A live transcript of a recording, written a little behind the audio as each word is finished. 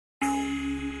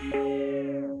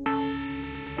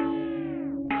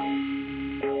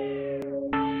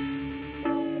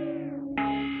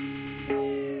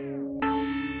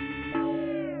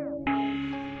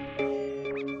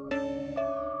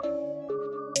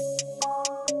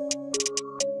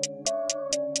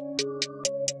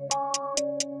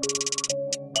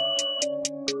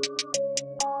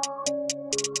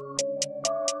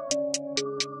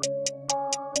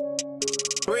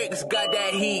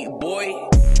that heat, boy.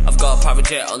 I've got a private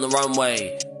jet on the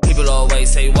runway. People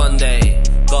always say one day.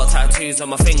 Got tattoos on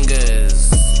my fingers,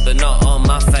 but not on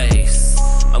my face.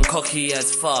 I'm cocky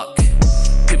as fuck.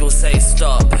 People say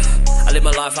stop. I live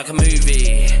my life like a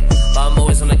movie, but I'm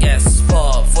always on the guest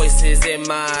spot. Voices in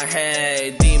my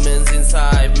head, demons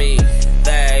inside me.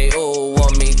 They all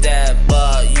want me dead,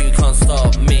 but you can't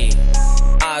stop me.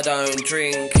 I don't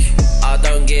drink, I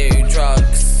don't give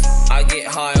drugs, I get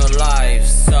high on life,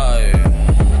 so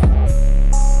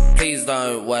please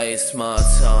don't waste my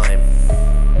time.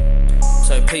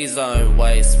 So please don't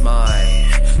waste my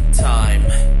time.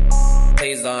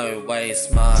 Please don't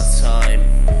waste my time.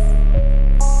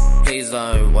 Please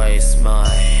don't waste my...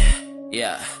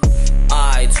 Yeah.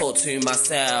 I talk to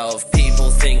myself, people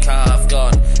think I've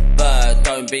gone, but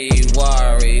don't be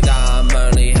worried, I'm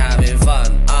only having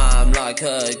fun. I'm like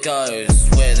a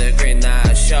ghost with a grin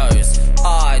that shows.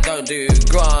 I don't do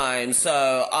grime,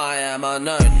 so I am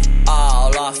unknown. I'll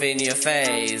laugh in your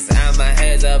face, and my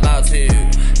head's about to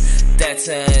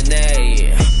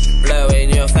detonate, blow in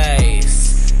your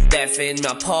face. Death in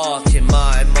my pocket,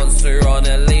 my monster on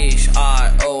a leash.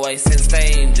 I always sense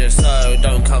danger, so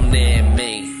don't come near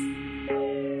me.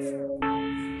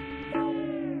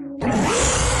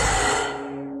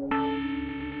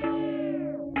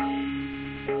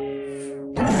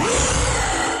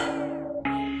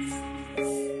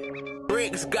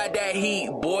 Bricks got that heat,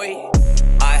 boy.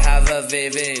 I have a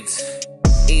vivid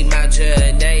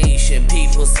imagination.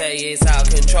 People say it's out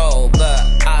of control,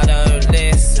 but I don't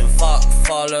listen. Fuck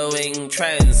following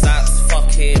trends, that's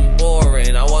fucking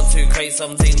boring. I want to create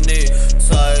something new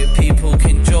so people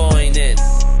can join in.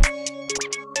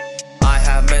 I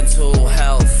have mental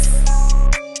health,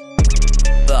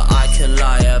 but I can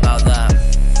lie about that.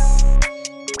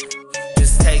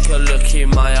 Just take a look in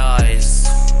my eyes.